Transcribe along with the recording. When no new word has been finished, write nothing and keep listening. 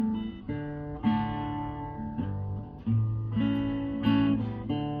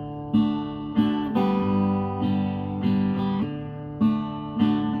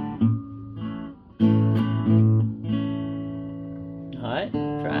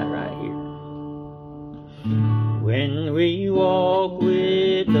tonight right here. When we walk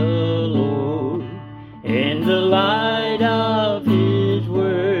with the Lord in the light of His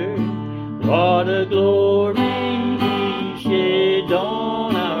Word, what a glory He sheds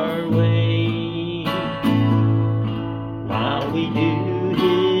on our way. While we do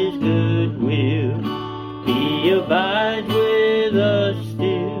His good will, He abides with us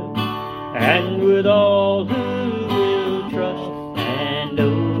still, and with all who will trust and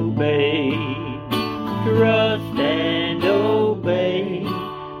obey. Trust and obey,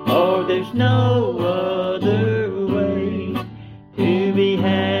 for there's no other way to be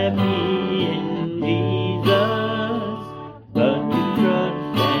happy in Jesus but to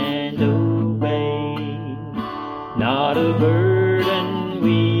trust and obey. Not a burden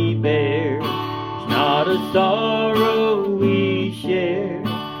we bear, it's not a sorrow we share,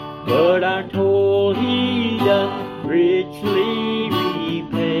 but our toil He doth richly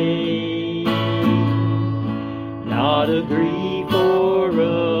repay. Not a grief or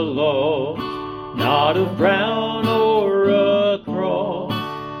a loss, not a frown or a cross,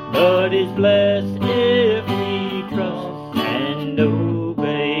 but is blessed if we trust and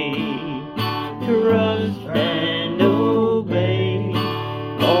obey. Trust and obey,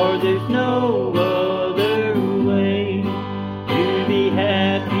 for there's no other way to be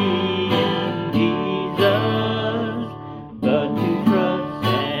happy in Jesus but to trust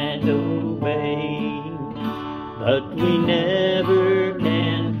and obey. But we never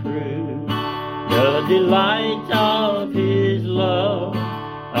can prove the delights of His love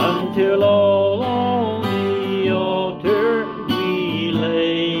until all on the altar we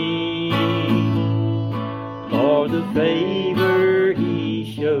lay. For the favor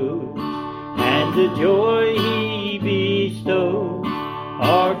He shows and the joy He bestows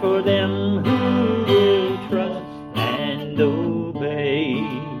are for them who will trust and obey.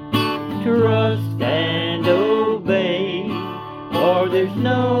 Trust and obey, for there's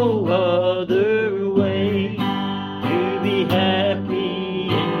no other way to be happy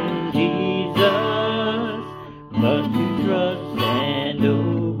in Jesus but to trust and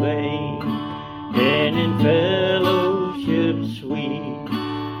obey. Then in fellowship sweet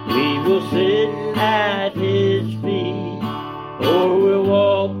we will sit at His feet, or we'll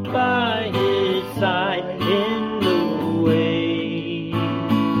walk by His side in the way.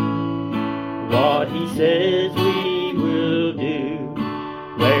 What He says we will do,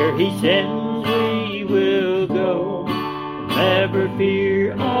 where He sends we will go. Never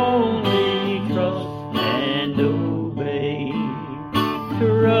fear, only trust and obey.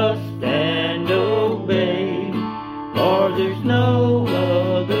 Trust and obey, for there's no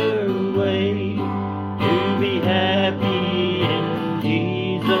other way to be happy in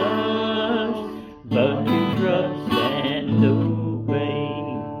Jesus but to trust and obey.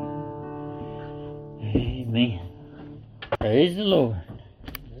 Amen. Praise the Lord.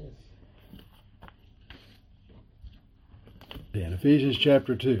 In Ephesians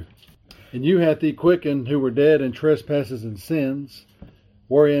chapter 2. And you hath He quickened who were dead in trespasses and sins,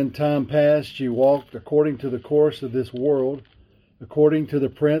 wherein time past ye walked according to the course of this world, according to the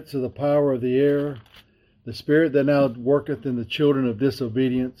prince of the power of the air, the spirit that now worketh in the children of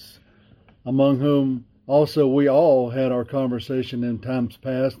disobedience, among whom also we all had our conversation in times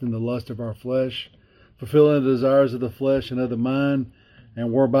past in the lust of our flesh, fulfilling the desires of the flesh and of the mind,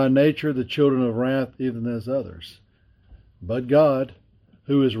 and were by nature the children of wrath, even as others. But God,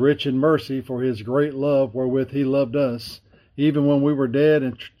 who is rich in mercy, for His great love wherewith He loved us, even when we were dead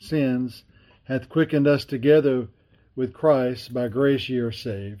in sins, hath quickened us together with Christ. By grace ye are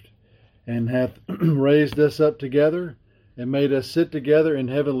saved, and hath raised us up together, and made us sit together in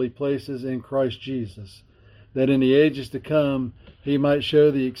heavenly places in Christ Jesus, that in the ages to come He might show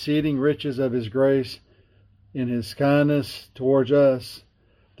the exceeding riches of His grace in His kindness towards us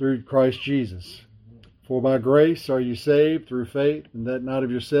through Christ Jesus. For by grace are you saved through faith, and that not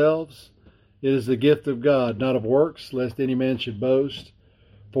of yourselves. It is the gift of God, not of works, lest any man should boast.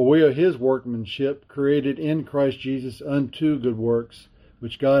 For we are His workmanship, created in Christ Jesus unto good works,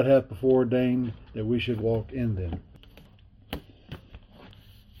 which God hath before ordained that we should walk in them.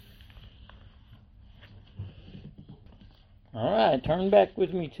 All right, turn back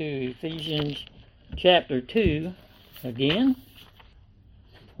with me to Ephesians chapter 2 again,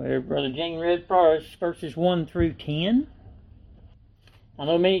 where Brother Jane read for us verses 1 through 10. I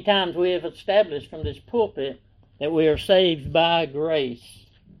know many times we have established from this pulpit that we are saved by grace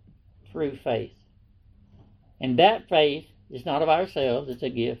through faith. And that faith is not of ourselves, it's a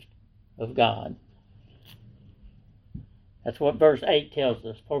gift of God. That's what verse 8 tells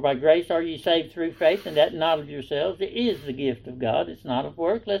us. For by grace are ye saved through faith, and that not of yourselves. It is the gift of God. It's not of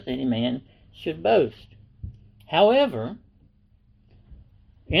works, lest any man should boast. However,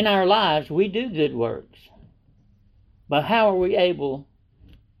 in our lives we do good works. But how are we able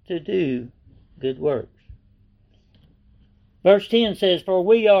to do good works? Verse 10 says, for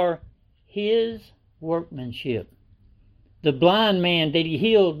we are his workmanship. The blind man that he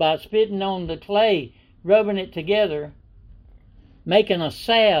healed by spitting on the clay, rubbing it together, making a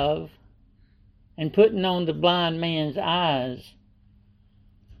salve, and putting on the blind man's eyes.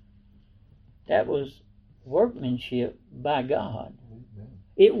 That was workmanship by God.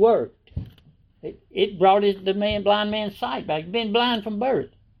 It worked. It brought the blind man's sight back. He'd been blind from birth.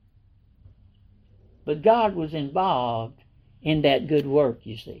 But God was involved in that good work,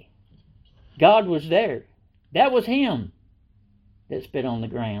 you see. God was there. That was him that spit on the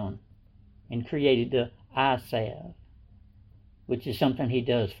ground and created the eye salve, which is something he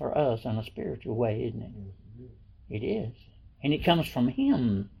does for us in a spiritual way, isn't it? It is. And it comes from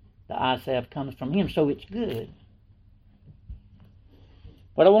him. The eye salve comes from him, so it's good.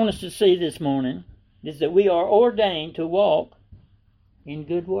 What I want us to see this morning is that we are ordained to walk in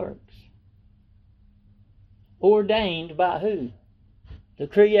good works. Ordained by who? The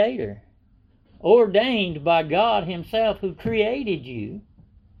Creator. Ordained by God himself, who created you.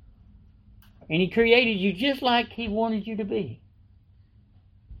 And he created you just like he wanted you to be.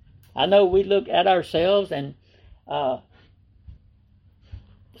 I know we look at ourselves and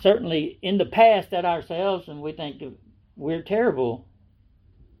certainly in the past at ourselves, and we think we're terrible.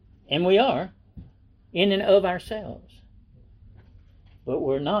 And we are, in and of ourselves. But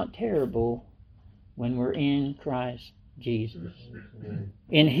we're not terrible when we're in Christ Jesus.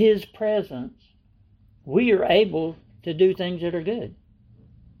 In his presence, we are able to do things that are good.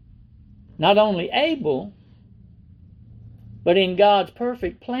 Not only able, but in God's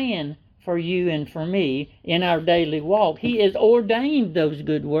perfect plan for you and for me in our daily walk, he has ordained those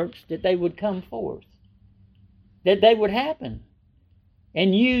good works that they would come forth, that they would happen,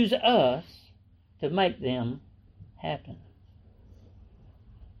 and use us to make them happen.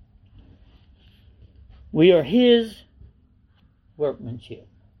 We are his workmanship.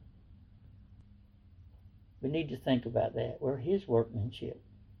 We need to think about that. We're his workmanship.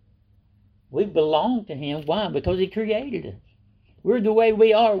 We belong to him. Why? Because he created us. We're the way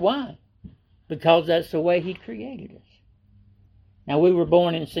we are. Why? Because that's the way he created us. Now, we were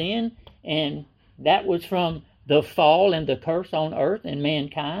born in sin, and that was from the fall and the curse on earth and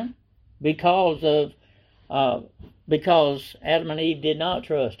mankind because Adam and Eve did not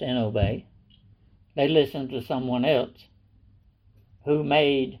trust and obey. They listened to someone else who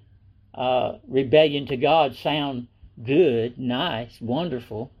made rebellion to God sound good, nice,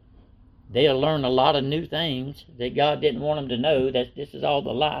 wonderful. They'll learn a lot of new things that God didn't want them to know. That this is all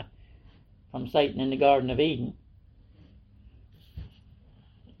the lie from Satan in the Garden of Eden.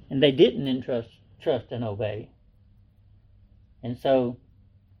 And they didn't trust and obey. And so,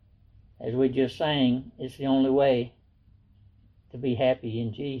 as we just sang, it's the only way to be happy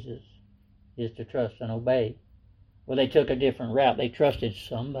in Jesus is to trust and obey. Well, they took a different route. They trusted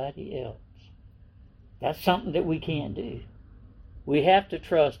somebody else. That's something that we can't do. We have to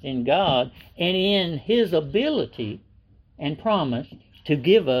trust in God and in his ability and promise to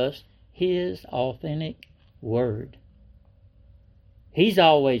give us his authentic word. He's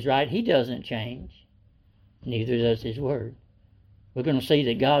always right. He doesn't change. Neither does his word. We're going to see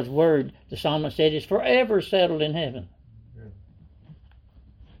that God's word, the psalmist said, is forever settled in heaven.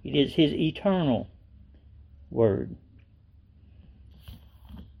 It is his eternal word.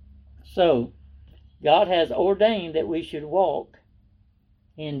 So, God has ordained that we should walk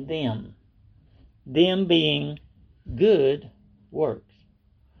in them. Them being good works.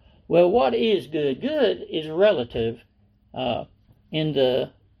 Well, what is good? Good is relative in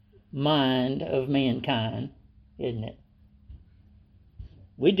the mind of mankind, isn't it?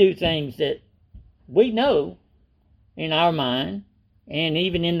 We do things that we know in our mind and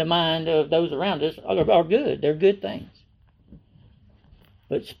even in the mind of those around us are good. They're good things.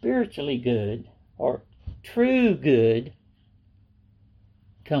 But spiritually good, or true good,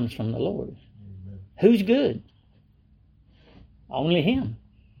 comes from the Lord. Amen. Who's good? Only him.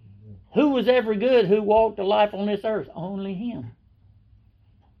 Amen. Who was ever good who walked a life on this earth? Only him.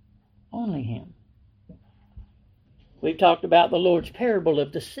 Only him. We've talked about the Lord's parable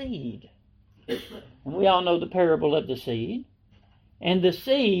of the seed. And we all know the parable of the seed. And the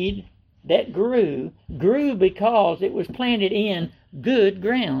seed that grew because it was planted in good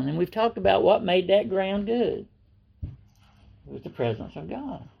ground. And we've talked about what made that ground good. It was the presence of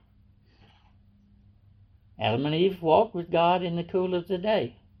God. Adam and Eve walked with God in the cool of the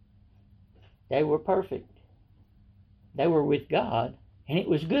day. They were perfect. They were with God, and it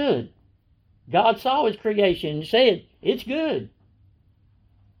was good. God saw His creation and said, it's good.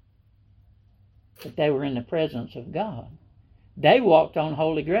 But they were in the presence of God. They walked on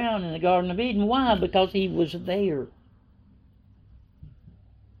holy ground in the Garden of Eden. Why? Because He was there.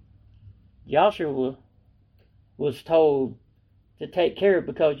 Joshua was told to take care of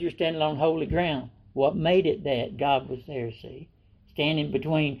because you're standing on holy ground. What made it that? God was there, see? Standing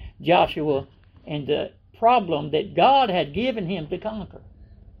between Joshua and the problem that God had given him to conquer.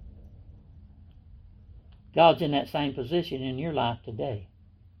 God's in that same position in your life today.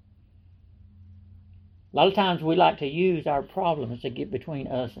 A lot of times we like to use our problems to get between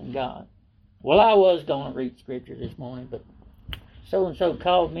us and God. Well, I was going to read Scripture this morning, but so-and-so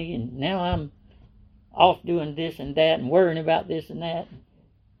called me, and now I'm off doing this and that and worrying about this and that.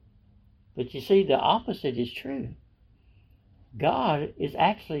 But you see, the opposite is true. God is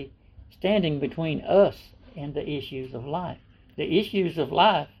actually standing between us and the issues of life. The issues of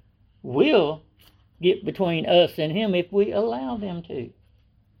life will get between us and Him if we allow them to.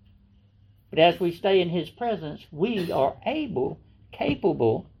 But as we stay in His presence, we are capable,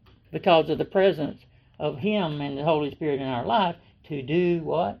 because of the presence of Him and the Holy Spirit in our life, to do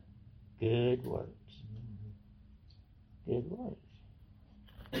what? Good works. Good works.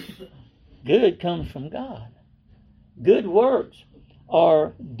 Good comes from God. Good works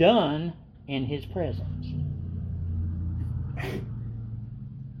are done in His presence.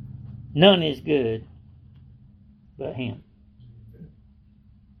 None is good but Him.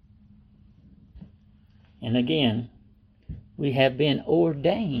 And again, we have been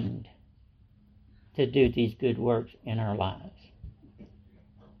ordained to do these good works in our lives.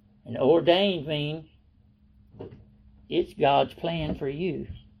 And ordained means it's God's plan for you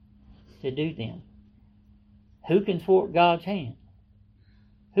to do them. Who can thwart God's hand?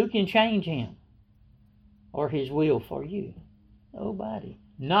 Who can change Him or His will for you? Nobody.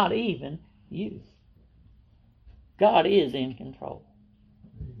 Not even you. God is in control.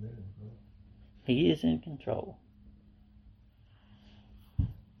 He is in control.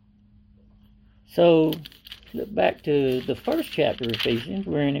 So, look back to the first chapter of Ephesians.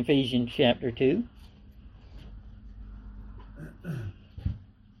 We're in Ephesians chapter 2.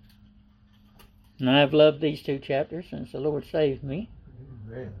 And I've loved these two chapters since the Lord saved me.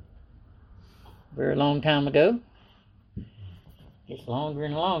 Amen. Very long time ago. It's longer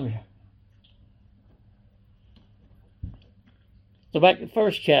and longer. So back to the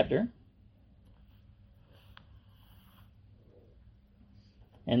first chapter.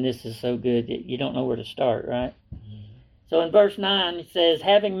 And this is so good that you don't know where to start, right? Mm-hmm. So in verse 9 it says,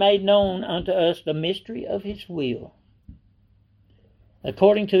 having made known unto us the mystery of His will,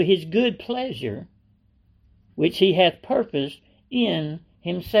 according to His good pleasure, which He hath purposed in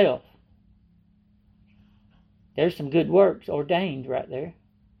Himself. There's some good works ordained right there.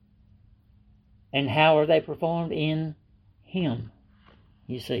 And how are they performed? In Him.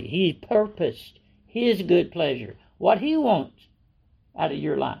 You see, He purposed His good pleasure, what He wants out of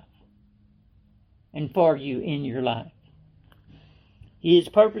your life and for you in your life. He has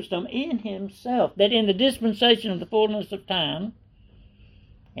purposed them in Himself, that in the dispensation of the fullness of time,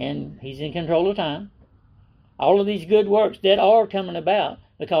 and He's in control of time, all of these good works that are coming about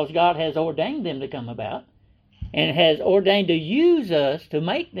because God has ordained them to come about and has ordained to use us to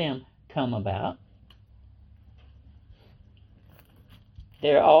make them come about,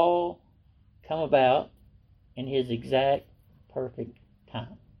 they're all come about in His exact perfect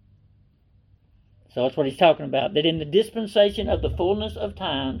time. So that's what he's talking about, that in the dispensation of the fullness of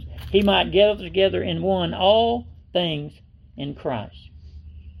times He might gather together in one all things in Christ.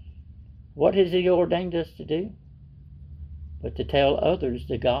 What has He ordained us to do? But to tell others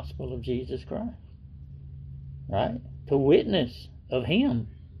the gospel of Jesus Christ. Right? To witness of Him.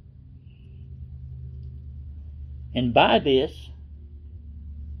 And by this,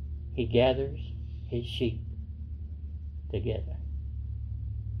 He gathers His sheep together.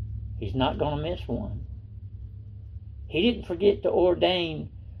 He's not going to miss one. He didn't forget to ordain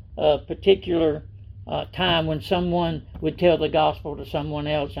a particular time when someone would tell the gospel to someone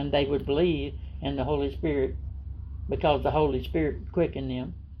else and they would believe in the Holy Spirit because the Holy Spirit quickened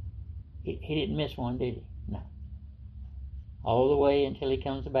them. He didn't miss one, did He? No. All the way until He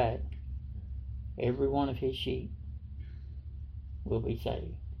comes back, every one of His sheep will be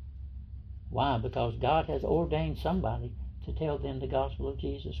saved. Why? Because God has ordained somebody to tell them the gospel of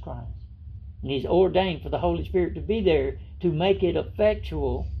Jesus Christ. And He's ordained for the Holy Spirit to be there to make it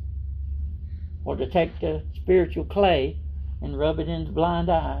effectual, or to take the spiritual clay and rub it into blind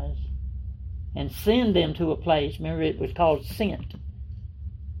eyes and send them to a place. Remember, it was called sent.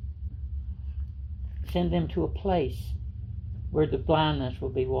 Send them to a place where the blindness will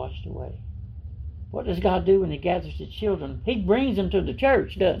be washed away. What does God do when He gathers His children? He brings them to the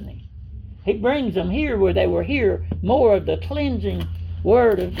church, doesn't He? He brings them here where they will hear more of the cleansing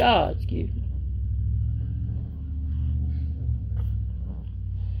Word of God.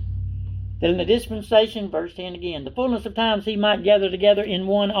 Then the dispensation, verse 10 again, the fullness of times He might gather together in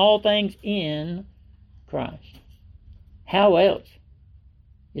one all things in Christ. How else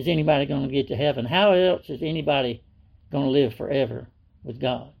is anybody going to get to heaven? How else is anybody going to live forever with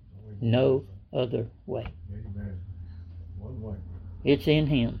God? No other way. Amen. One way. It's in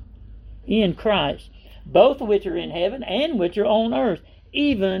Him. In Christ. Both of which are in heaven and which are on earth.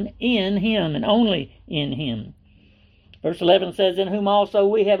 Even in Him and only in Him. Verse 11 says, in whom also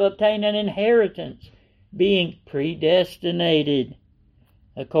we have obtained an inheritance, being predestinated,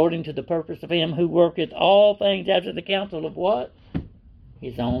 according to the purpose of Him who worketh all things after the counsel of what?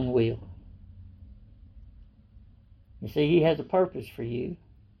 His own will. You see, He has a purpose for you.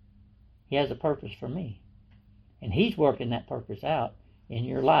 He has a purpose for me. And He's working that purpose out in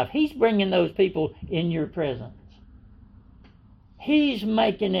your life. He's bringing those people in your presence. He's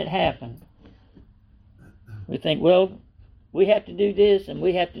making it happen. We think, well, we have to do this and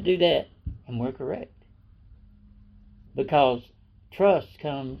we have to do that. And we're correct. Because trust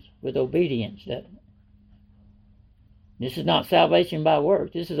comes with obedience, doesn't it? This is not salvation by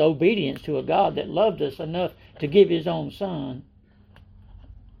works. This is obedience to a God that loved us enough to give His own Son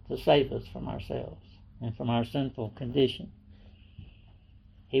to save us from ourselves and from our sinful condition.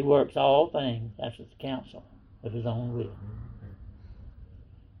 He works all things after the counsel of His own will.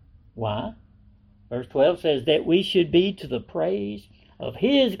 Why? Verse 12 says that we should be to the praise of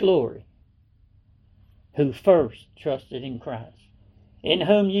His glory, who first trusted in Christ, in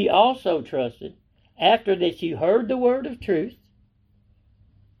whom ye also trusted, after that you heard the word of truth.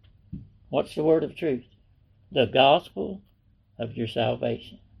 What's the word of truth? The gospel of your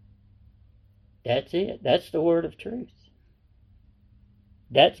salvation. That's it. That's the word of truth.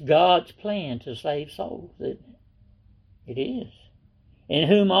 That's God's plan to save souls, isn't it? It is. In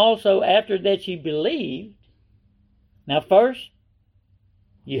whom also after that you believed. Now first,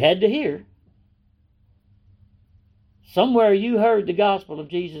 you had to hear. Somewhere you heard the gospel of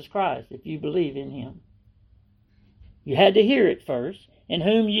Jesus Christ if you believe in Him. You had to hear it first. In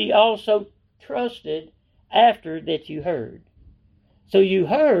whom ye also trusted after that you heard. So you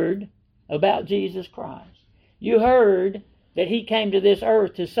heard about Jesus Christ. You heard that He came to this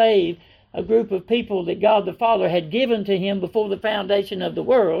earth to save a group of people that God the Father had given to Him before the foundation of the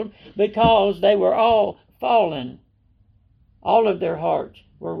world, because they were all fallen. All of their hearts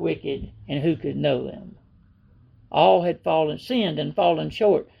were wicked, and who could know them? All had fallen, sinned, and fallen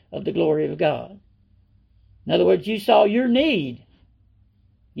short of the glory of God. In other words, you saw your need.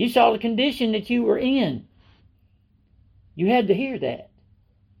 You saw the condition that you were in. You had to hear that.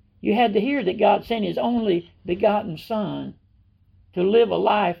 You had to hear that God sent His only begotten Son to live a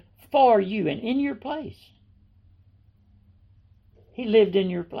life for you and in your place. He lived in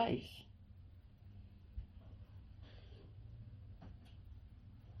your place.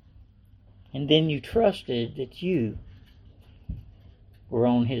 And then you trusted that you were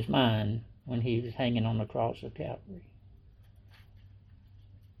on His mind when He was hanging on the cross of Calvary.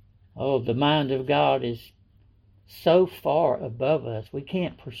 Oh, the mind of God is so far above us, we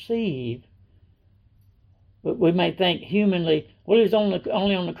can't perceive. But we may think humanly, well, He was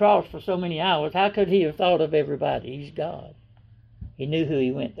only on the cross for so many hours. How could He have thought of everybody? He's God. He knew who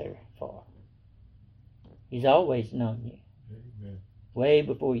He went there for. He's always known you. Amen. Way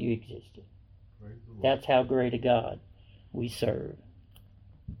before you existed. That's how great a God we serve.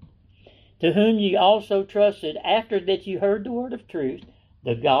 To whom ye also trusted after that you heard the word of truth,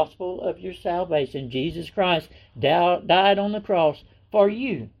 the gospel of your salvation. Jesus Christ died on the cross for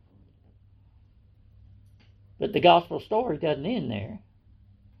you. But the gospel story doesn't end there.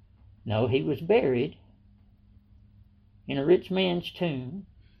 No, He was buried in a rich man's tomb.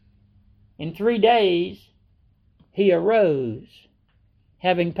 In 3 days, He arose,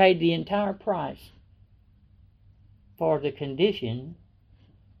 having paid the entire price for the condition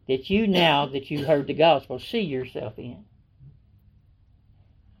that you, now that you heard the gospel, see yourself in.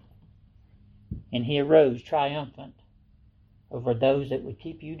 And He arose triumphant over those that would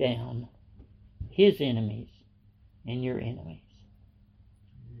keep you down, His enemies and your enemies.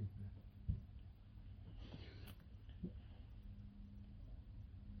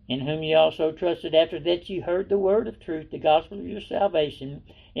 In whom ye also trusted after that ye heard the word of truth, the gospel of your salvation,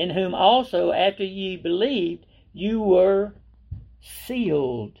 in whom also after ye believed, you were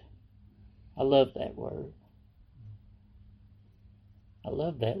sealed. I love that word. I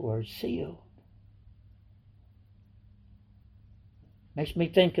love that word, sealed. Makes me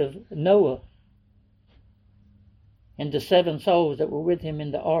think of Noah and the 7 souls that were with him in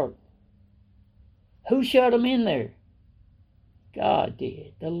the ark. Who shut them in there? God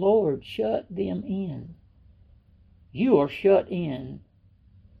did. The Lord shut them in. You are shut in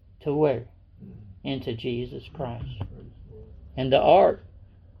to where? Into Jesus Christ. And the ark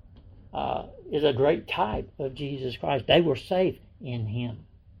is a great type of Jesus Christ. They were safe in Him.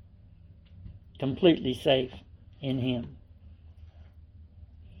 Completely safe in Him.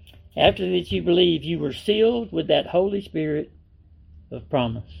 After that you believe, you were sealed with that Holy Spirit of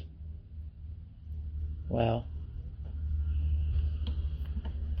promise. Wow.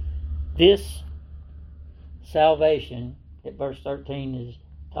 This salvation that verse 13 is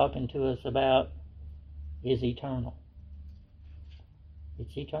talking to us about is eternal.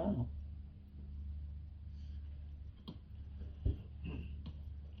 It's eternal.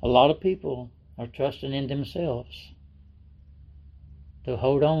 A lot of people are trusting in themselves to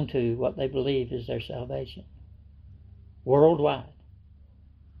hold on to what they believe is their salvation. Worldwide.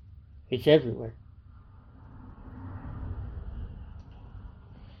 It's everywhere.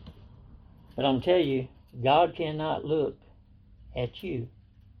 But I'm telling you, God cannot look at you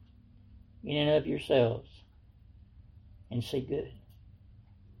in and of yourselves and see good.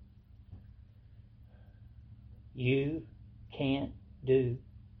 You can't do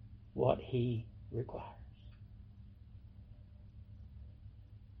what He requires.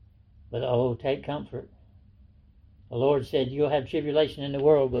 But oh, take comfort. The Lord said, you'll have tribulation in the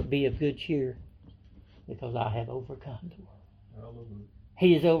world, but be of good cheer, because I have overcome the world. Hallelujah.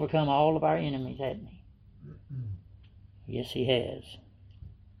 He has overcome all of our enemies, hasn't He? Yes, He has.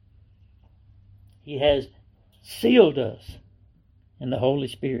 He has sealed us in the Holy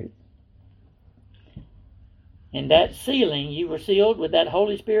Spirit. In that sealing, you were sealed with that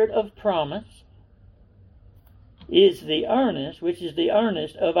Holy Spirit of promise, is the earnest, which is the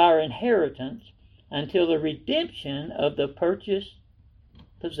earnest of our inheritance until the redemption of the purchased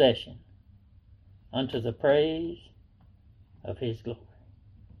possession, unto the praise of His glory.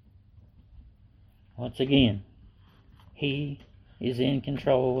 Once again, He is in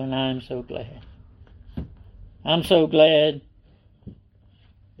control, and I'm so glad. I'm so glad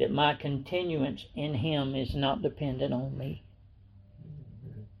that my continuance in Him is not dependent on me.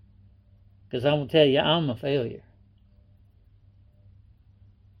 Because I'm going to tell you, I'm a failure.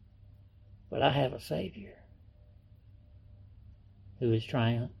 But I have a Savior who is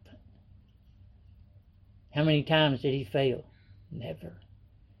triumphant. How many times did He fail? Never.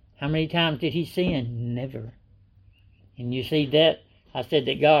 How many times did He sin? Never. And you see that, I said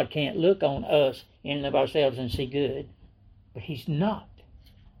that God can't look on us in and of ourselves and see good. But He's not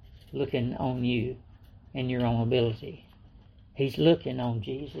looking on you and your own ability. He's looking on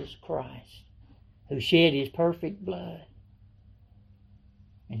Jesus Christ, who shed His perfect blood.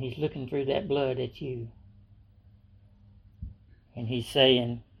 And He's looking through that blood at you. And He's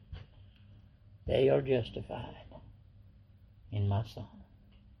saying, they are justified in my Son.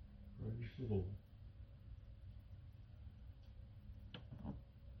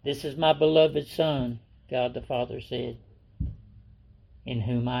 This is my beloved Son, God the Father said, in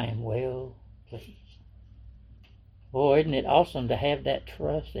whom I am well pleased. Boy, isn't it awesome to have that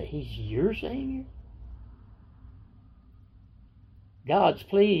trust that He's your Savior? God's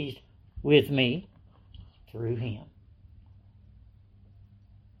pleased with me through Him.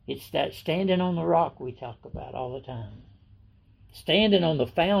 It's that standing on the rock we talk about all the time. Standing on the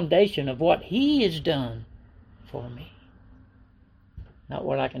foundation of what He has done for me. Not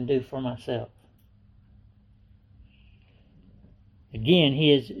what I can do for myself. Again, He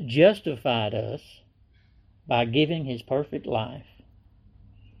has justified us by giving His perfect life.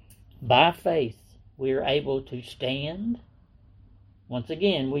 By faith, we are able to stand. Once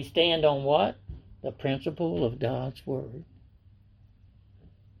again, we stand on what? The principle of God's Word.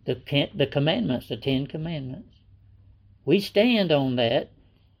 The commandments, the 10 commandments. We stand on that.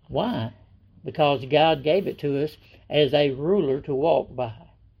 Why? Because God gave it to us as a ruler to walk by.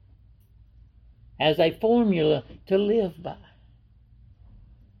 As a formula to live by.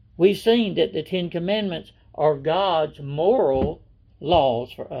 We've seen that the 10 commandments are God's moral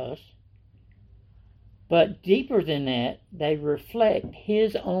laws for us. But deeper than that, they reflect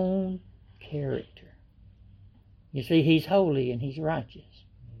His own character. You see, He's holy and He's righteous.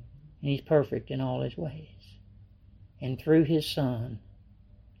 And He's perfect in all His ways. And through His Son,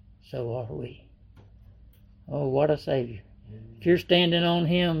 so are we. Oh, what a Savior. If you're standing on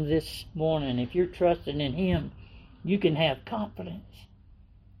Him this morning, if you're trusting in Him, you can have confidence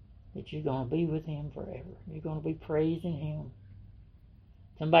that you're going to be with Him forever. You're going to be praising Him.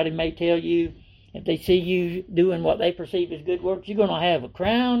 Somebody may tell you, if they see you doing what they perceive as good works, you're going to have a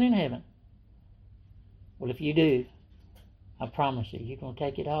crown in heaven. Well, if you do, I promise you, you're going to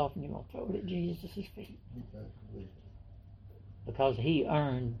take it off and you're going to throw it at Jesus' feet. Because He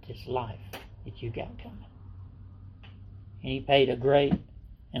earned this life that you got coming. And He paid a great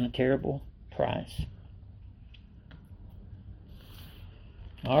and a terrible price.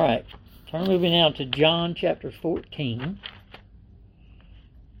 All right. Turn moving now to John chapter 14.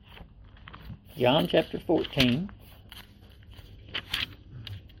 John chapter 14.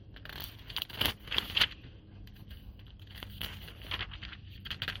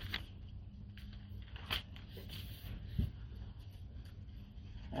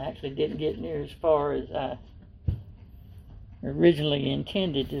 I actually didn't get near as far as I originally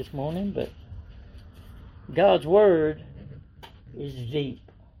intended this morning, but God's Word is deep.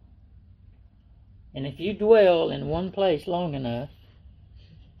 And if you dwell in one place long enough,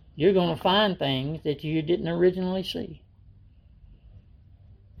 you're going to find things that you didn't originally see.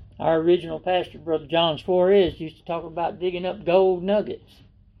 Our original pastor, Brother John Suarez, used to talk about digging up gold nuggets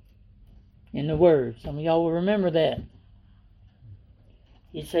in the Word. Some of y'all will remember that.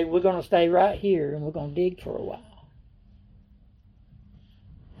 He'd say, we're going to stay right here and we're going to dig for a while.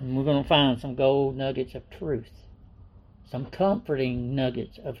 And we're going to find some gold nuggets of truth. Some comforting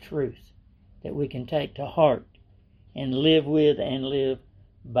nuggets of truth that we can take to heart and live with and live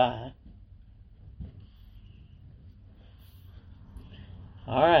by.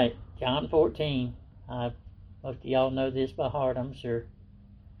 All right, John 14. Most of y'all know this by heart, I'm sure.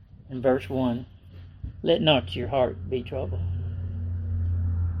 In verse 1, let not your heart be troubled.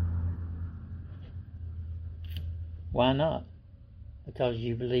 Why not? Because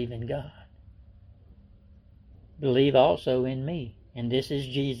you believe in God. Believe also in me. And this is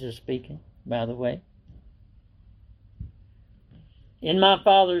Jesus speaking, by the way. In my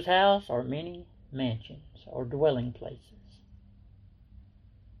Father's house are many mansions or dwelling places.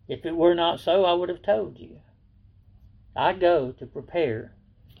 If it were not so, I would have told you. I go to prepare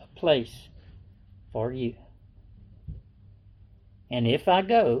a place for you. And if I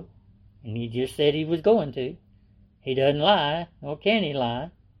go, and He just said He was going to, He doesn't lie, nor can He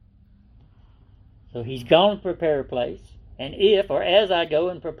lie. So He's gone to prepare a place. And if, or as I go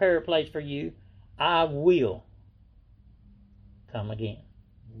and prepare a place for you, I will come again.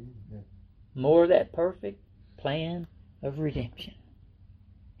 More of that perfect plan of redemption.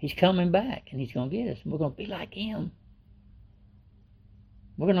 He's coming back and He's going to get us. We're going to be like Him.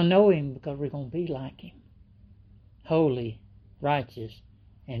 We're going to know Him because we're going to be like Him. Holy, righteous,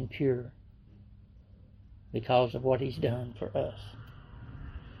 and pure. Because of what He's done for us.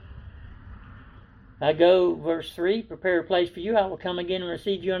 I go, verse 3, prepare a place for you. I will come again and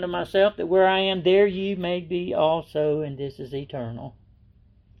receive you unto myself, that where I am, there you may be also, and this is eternal.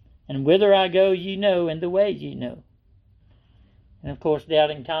 And whither I go, you know, and the way you know. And of course,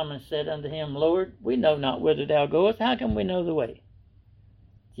 doubting Thomas said unto Him, Lord, we know not whither thou goest. How can we know the way?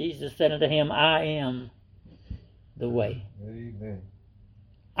 Jesus said unto him, I am the way. Amen.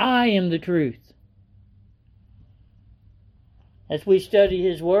 I am the truth. As we study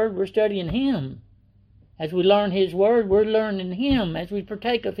His Word, we're studying Him. As we learn His Word, we're learning Him. As we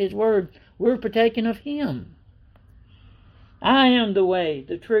partake of His Word, we're partaking of Him. I am the way,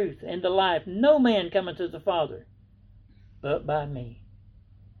 the truth, and the life. No man cometh to the Father but by me.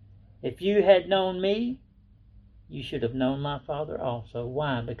 If you had known me, you should have known my Father also.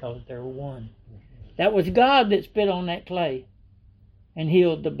 Why? Because they're one. That was God that spit on that clay and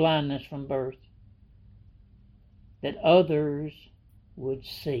healed the blindness from birth, that others would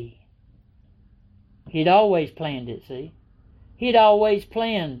see. He'd always planned it, see? He'd always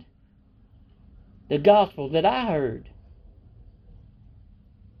planned the gospel that I heard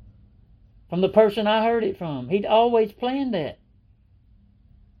from the person I heard it from. He'd always planned that.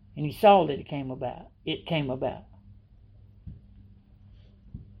 And He saw that it came about. It came about.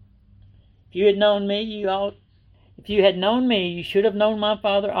 If you had known me, you should have known my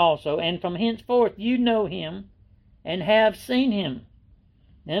Father also. And from henceforth you know Him and have seen Him.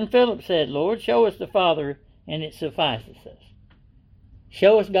 Then Philip said, Lord, show us the Father, and it suffices us.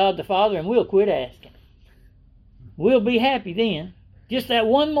 Show us God the Father, and we'll quit asking. We'll be happy then. Just that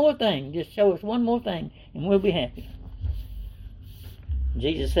one more thing. Just show us one more thing, and we'll be happy.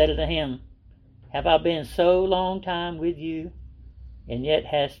 Jesus said unto him, Have I been so long time with you, and yet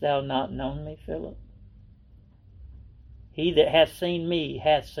hast thou not known me, Philip? He that hath seen me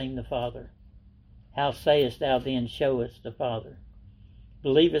hath seen the Father. How sayest thou then, Show us the Father?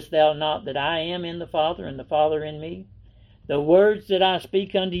 Believest thou not that I am in the Father, and the Father in me? The words that I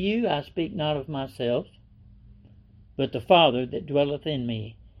speak unto you, I speak not of myself, but the Father that dwelleth in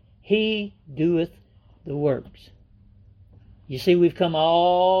me, he doeth the works. You see, we've come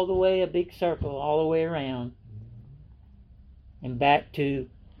all the way, a big circle, all the way around, and back to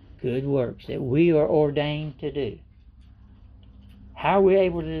good works that we are ordained to do. How are we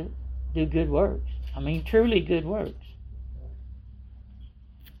able to do good works? I mean, truly good works.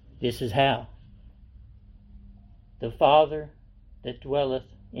 This is how. The Father that dwelleth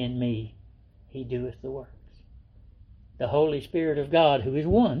in me, he doeth the works. The Holy Spirit of God, who is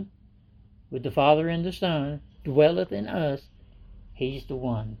one with the Father and the Son, dwelleth in us. He's the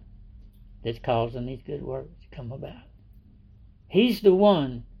one that's causing these good works to come about. He's the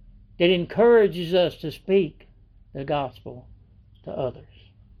one that encourages us to speak the gospel to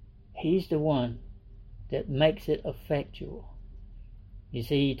others. He's the one that makes it effectual. You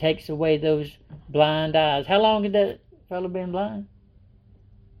see, he takes away those blind eyes. How long had that fellow been blind?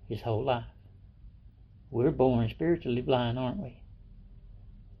 His whole life. We're born spiritually blind, aren't we?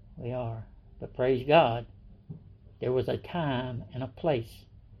 We are. But praise God, there was a time and a place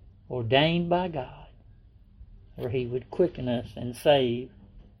ordained by God where he would quicken us and save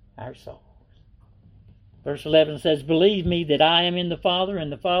our souls. Verse 11 says, believe me that I am in the Father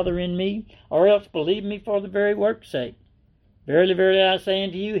and the Father in me, or else believe me for the very work's sake. Verily, verily, I say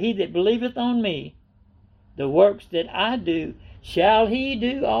unto you, he that believeth on me, the works that I do, shall he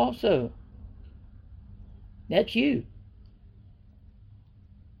do also. That's you.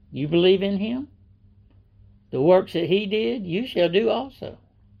 You believe in him? The works that he did, you shall do also.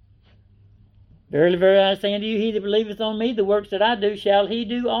 Verily, verily, I say unto you, he that believeth on me, the works that I do, shall he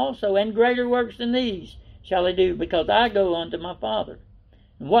do also, and greater works than these shall he do, because I go unto my Father.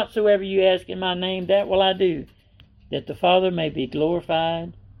 And whatsoever you ask in my name, that will I do, that the Father may be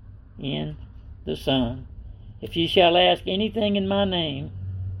glorified in the Son. If you shall ask anything in my name,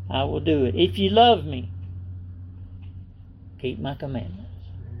 I will do it. If you love me, keep my commandments.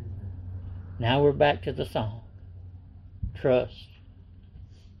 Now we're back to the song. Trust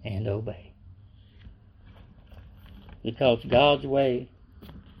and obey. Because God's way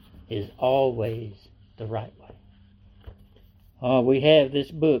is always the right way. We have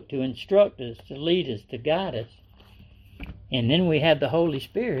this book to instruct us, to lead us, to guide us. And then we have the Holy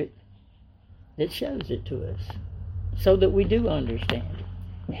Spirit that shows it to us so that we do understand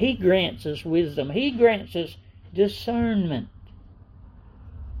it. He grants us wisdom. He grants us discernment.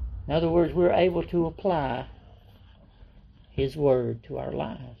 In other words, we're able to apply his word to our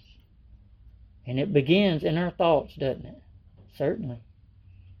lives. And it begins in our thoughts, doesn't it? Certainly.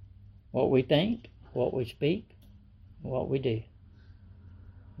 What we think, what we speak, what we do.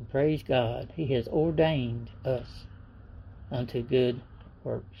 And praise God, he has ordained us unto good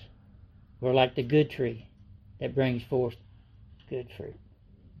works. We're like the good tree that brings forth good fruit.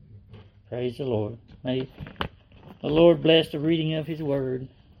 Praise the Lord. May the Lord bless the reading of his word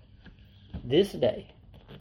this day.